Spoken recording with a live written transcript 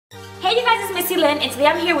guys, it's Missy Lynn, and today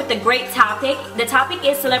I'm here with a great topic. The topic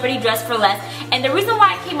is celebrity dress for less, and the reason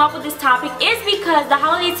why I came up with this topic is because the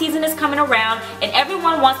holiday season is coming around and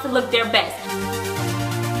everyone wants to look their best.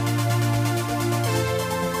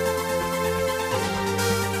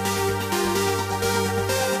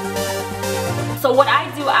 So what I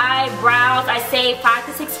do, I browse, I save 5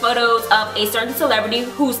 to 6 photos of a certain celebrity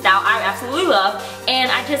whose style I absolutely love, and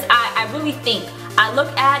I really think. I look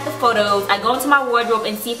at the photos, I go into my wardrobe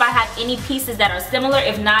and see if I have any pieces that are similar,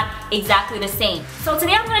 if not exactly the same. So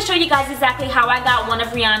today I'm going to show you guys exactly how I got one of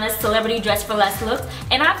Rihanna's celebrity dress for less looks,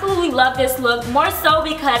 and I absolutely love this look, more so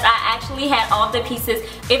because I actually had all the pieces,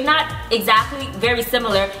 if not exactly very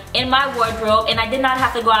similar, in my wardrobe, and I did not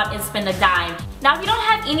have to go out and spend a dime. Now if you don't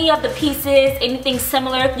have any of the pieces, anything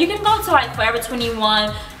similar, you can go to like Forever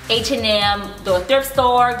 21, H&M, the thrift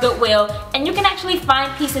store, Goodwill, and you can actually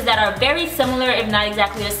find pieces that are very similar, if not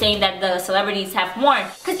exactly the same, that the celebrities have worn.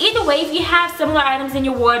 Because either way, if you have similar items in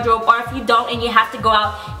your wardrobe, or if you don't and you have to go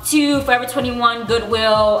out to Forever 21,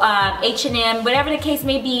 Goodwill, H&M, whatever the case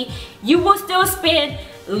may be, you will still spend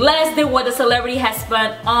less than what the celebrity has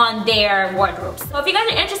spent on their wardrobes. So if you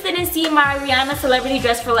guys are interested in seeing my Rihanna celebrity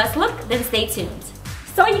dress for less look, then stay tuned.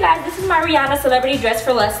 So you guys, this is my Rihanna celebrity dress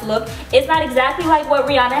for less look. It's not exactly like what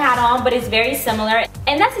Rihanna had on, but it's very similar.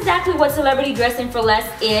 And that's exactly what celebrity dressing for less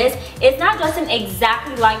is. It's not dressing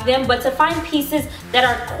exactly like them, but to find pieces that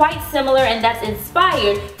are quite similar and that's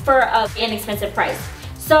inspired for an inexpensive price.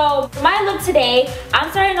 So for my look today, I'm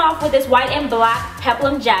starting off with this white and black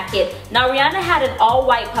peplum jacket. Now Rihanna had an all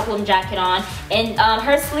white peplum jacket on, and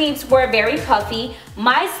her sleeves were very puffy.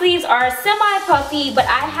 My sleeves are semi-puffy, but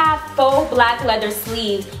I have faux black leather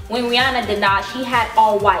sleeves when Rihanna did not. She had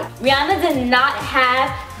all white. Rihanna did not have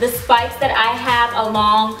the spikes that I have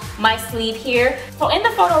along my sleeve here. So in the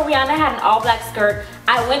photo, Rihanna had an all black skirt.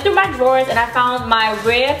 I went through my drawers and I found my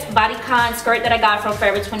ribbed bodycon skirt that I got from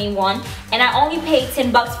Forever 21, and I only paid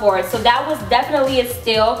 10 bucks for it. So that was definitely a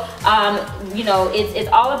steal. You know, it's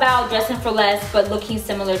all about dressing for less but looking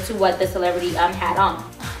similar to what the celebrity had on.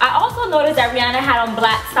 I also noticed that Rihanna had on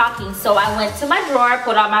black stockings, so I went to my drawer,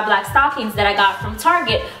 put on my black stockings that I got from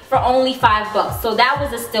Target for only 5 bucks. So that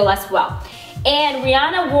was a steal as well. And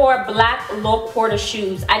Rihanna wore black low quarter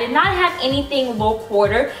shoes. I did not have anything low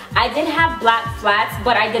quarter. I did have black flats,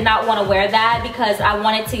 but I did not want to wear that because I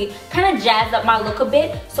wanted to kind of jazz up my look a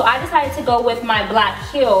bit. So I decided to go with my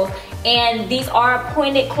black heels. And these are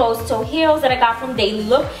pointed closed-toe heels that I got from Daily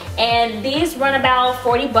Look, and these run about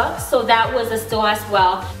 40 bucks, so that was a steal as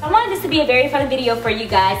well. I wanted this to be a very fun video for you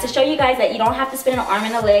guys, to show you guys that you don't have to spend an arm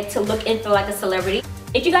and a leg to look and feel like a celebrity.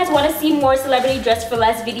 If you guys want to see more celebrity dress for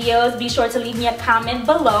less videos, be sure to leave me a comment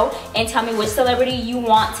below and tell me which celebrity you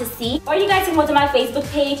want to see. Or you guys can go to my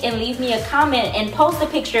Facebook page and leave me a comment and post a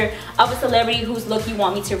picture of a celebrity whose look you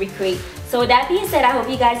want me to recreate. So with that being said, I hope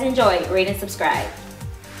you guys enjoy. Rate and subscribe.